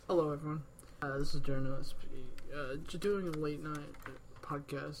Hello, everyone. This is Darren OSP. Just doing a late night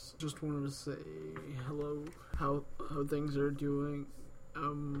podcast. Just wanted to say hello, how things are doing.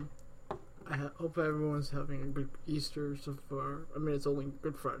 I hope everyone's having a good Easter so far. I mean, it's only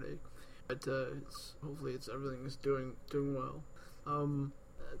Good Friday, but hopefully everything's doing well.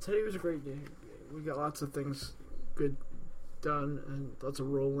 Today was a great day. We got lots of things good done and lots of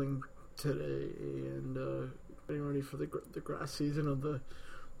rolling today, and getting ready for the grass season of the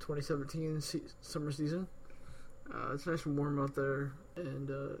 2017 summer season. It's nice and warm out there and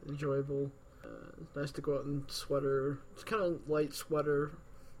enjoyable. It's nice to go out in sweater. It's kind of light sweater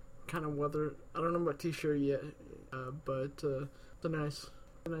kind of weather. I don't know about t-shirt yet, but it's a nice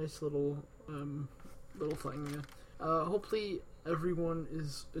little thing. Hopefully everyone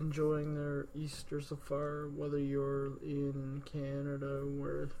is enjoying their Easter so far, whether you're in Canada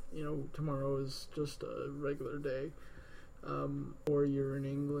where tomorrow is just a regular day, or you're in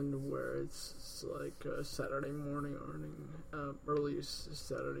England where it's like Saturday morning, early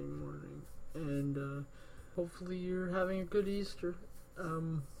Saturday morning, and hopefully you're having a good Easter.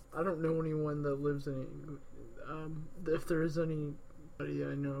 I don't know anyone that lives in England. If there is anybody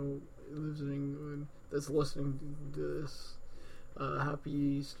I know who lives in England that's listening to this, happy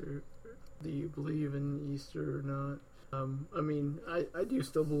Easter. Do you believe in Easter or not? I mean, I do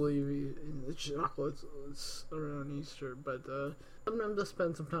still believe in the chocolates around Easter, but sometimes I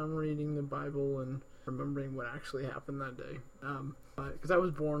spend some time reading the Bible and remembering what actually happened that day. Because I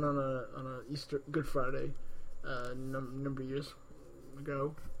was born on a Easter Good Friday, number of years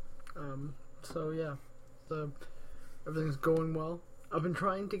ago. So yeah, everything's going well. I've been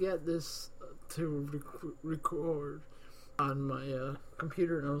trying to get this to record on my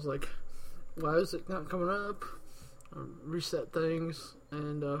computer, and I was like, why is it not coming up? Reset things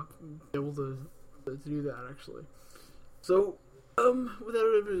and be able to do that actually. So without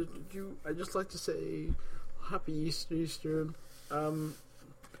further ado, I just like to say happy Easter. And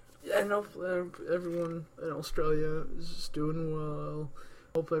hope everyone in Australia is just doing well.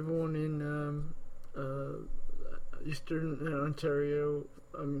 Hope everyone in Eastern Ontario,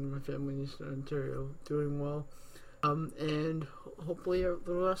 I mean my family in Eastern Ontario, doing well. And hopefully the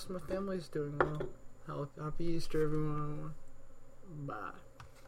rest of my family is doing well. Happy Easter, everyone. Bye.